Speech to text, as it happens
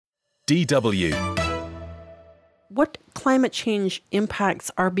DW. What climate change impacts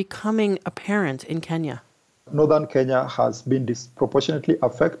are becoming apparent in Kenya? Northern Kenya has been disproportionately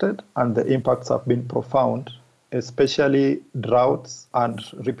affected, and the impacts have been profound, especially droughts and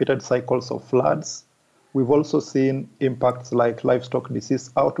repeated cycles of floods. We've also seen impacts like livestock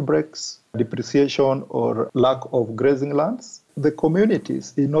disease outbreaks, depreciation or lack of grazing lands. The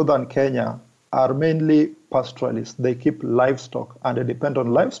communities in northern Kenya are mainly pastoralists. They keep livestock and they depend on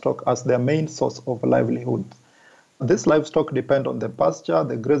livestock as their main source of livelihood. These livestock depend on the pasture,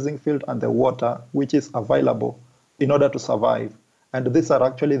 the grazing field, and the water which is available in order to survive. And these are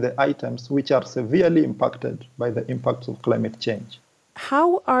actually the items which are severely impacted by the impacts of climate change.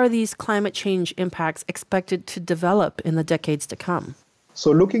 How are these climate change impacts expected to develop in the decades to come?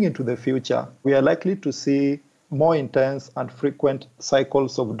 So looking into the future, we are likely to see more intense and frequent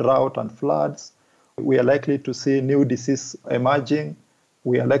cycles of drought and floods. We are likely to see new diseases emerging.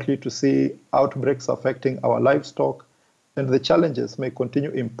 We are likely to see outbreaks affecting our livestock, and the challenges may continue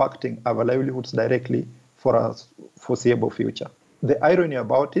impacting our livelihoods directly for a foreseeable future. The irony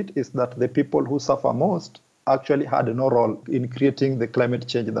about it is that the people who suffer most actually had no role in creating the climate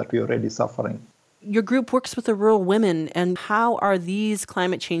change that we are already suffering. Your group works with the rural women, and how are these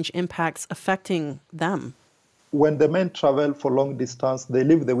climate change impacts affecting them? When the men travel for long distance, they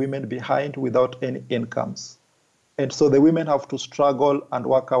leave the women behind without any incomes. And so the women have to struggle and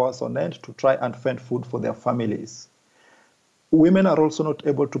work hours on end to try and find food for their families. Women are also not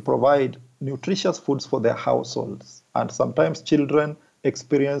able to provide nutritious foods for their households. And sometimes children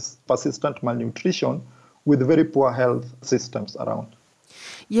experience persistent malnutrition with very poor health systems around.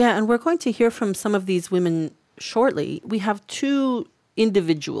 Yeah, and we're going to hear from some of these women shortly. We have two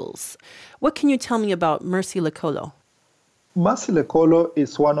individuals. What can you tell me about Mercy Lekolo? Mercy Lekolo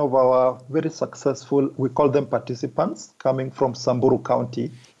is one of our very successful, we call them participants, coming from Samburu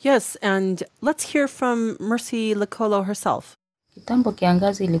County. Yes, and let's hear from Mercy Lekolo herself. Kitambo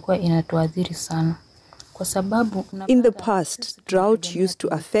kiangazi ilikuwa inatuadhiri sana. In the past, drought used to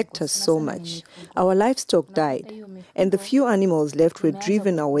affect us so much. Our livestock died, and the few animals left were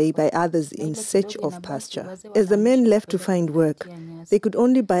driven away by others in search of pasture. As the men left to find work, they could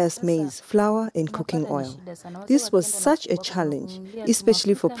only buy us maize, flour, and cooking oil. This was such a challenge,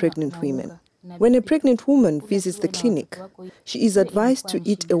 especially for pregnant women. When a pregnant woman visits the clinic, she is advised to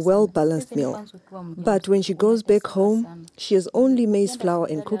eat a well-balanced meal. But when she goes back home, she has only maize flour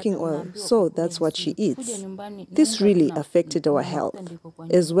and cooking oil, so that's what she eats. This really affected our health,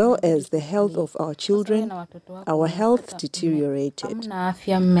 as well as the health of our children. Our health deteriorated.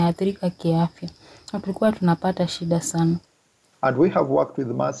 And we have worked with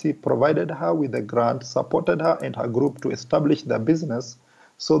Mercy, provided her with a grant, supported her and her group to establish their business,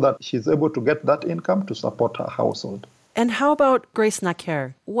 so that she's able to get that income to support her household. And how about Grace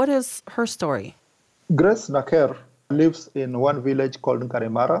Naker? What is her story? Grace Naker lives in one village called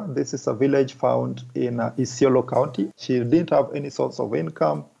Nkaremara. This is a village found in Isiolo County. She didn't have any source of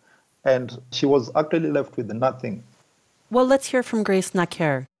income, and she was actually left with nothing. Well, let's hear from Grace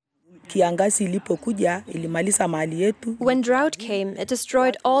Naker. When drought came, it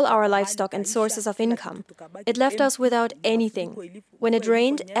destroyed all our livestock and sources of income. It left us without anything. When it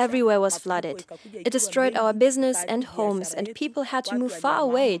rained, everywhere was flooded. It destroyed our business and homes, and people had to move far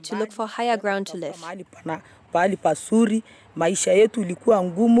away to look for higher ground to live.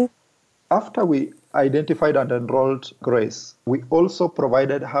 After we identified and enrolled Grace, we also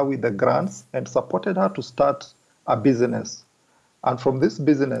provided her with the grants and supported her to start a business. And from this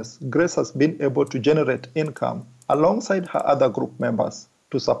business, Grace has been able to generate income alongside her other group members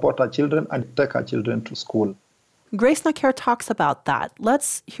to support her children and take her children to school. Grace Naker talks about that.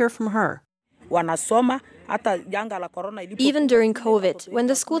 Let's hear from her. Even during COVID, when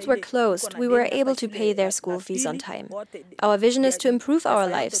the schools were closed, we were able to pay their school fees on time. Our vision is to improve our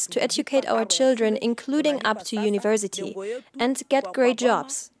lives, to educate our children, including up to university, and get great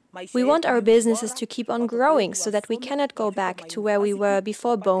jobs. We want our businesses to keep on growing so that we cannot go back to where we were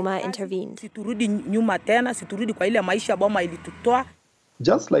before BOMA intervened.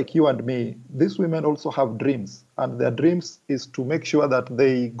 Just like you and me, these women also have dreams, and their dreams is to make sure that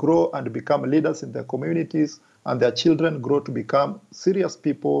they grow and become leaders in their communities, and their children grow to become serious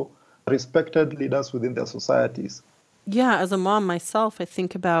people, respected leaders within their societies. Yeah, as a mom myself, I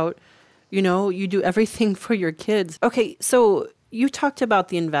think about, you do everything for your kids. Okay, so you talked about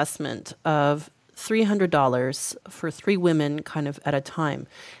the investment of $300 for 3 women kind of at a time.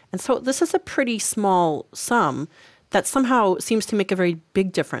 And so this is a pretty small sum that somehow seems to make a very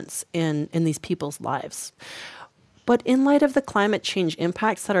big difference in these people's lives. But in light of the climate change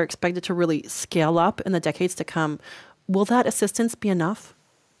impacts that are expected to really scale up in the decades to come, will that assistance be enough?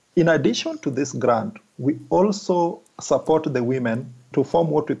 In addition to this grant, we also support the women to form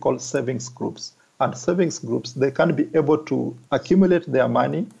what we call savings groups. And savings groups, they can be able to accumulate their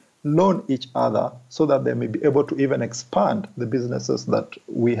money, loan each other so that they may be able to even expand the businesses that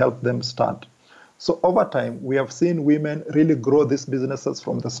we help them start. So over time, we have seen women really grow these businesses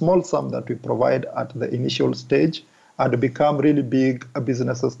from the small sum that we provide at the initial stage and become really big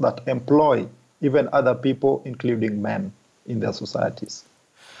businesses that employ even other people, including men, in their societies.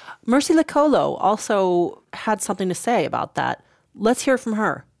 Mercy Lekolo also had something to say about that. Let's hear from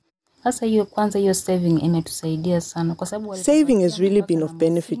her. Saving has really been of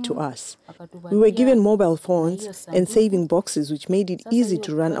benefit to us. We were given mobile phones and saving boxes, which made it easy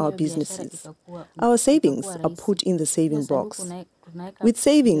to run our businesses. Our savings are put in the saving box. With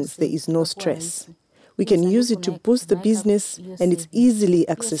savings, there is no stress. We can use it to boost the business, and it's easily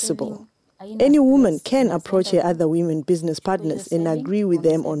accessible. Any woman can approach her other women business partners and agree with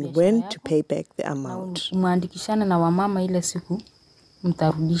them on when to pay back the amount.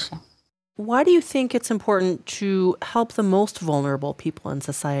 Why do you think it's important to help the most vulnerable people in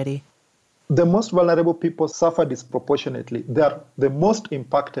society? The most vulnerable people suffer disproportionately. They are the most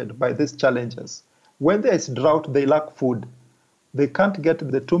impacted by these challenges. When there is drought, they lack food. They can't get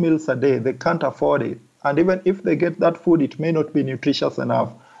the 2 meals a day. They can't afford it. And even if they get that food, it may not be nutritious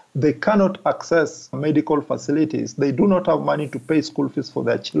enough. They cannot access medical facilities. They do not have money to pay school fees for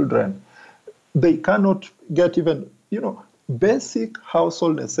their children. They cannot get even, basic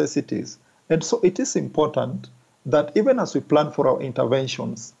household necessities. And so it is important that even as we plan for our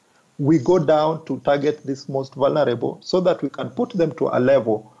interventions, we go down to target these most vulnerable so that we can put them to a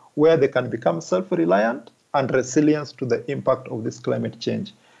level where they can become self-reliant and resilient to the impact of this climate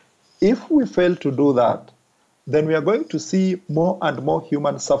change. If we fail to do that, then we are going to see more and more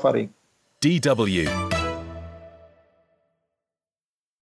human suffering. DW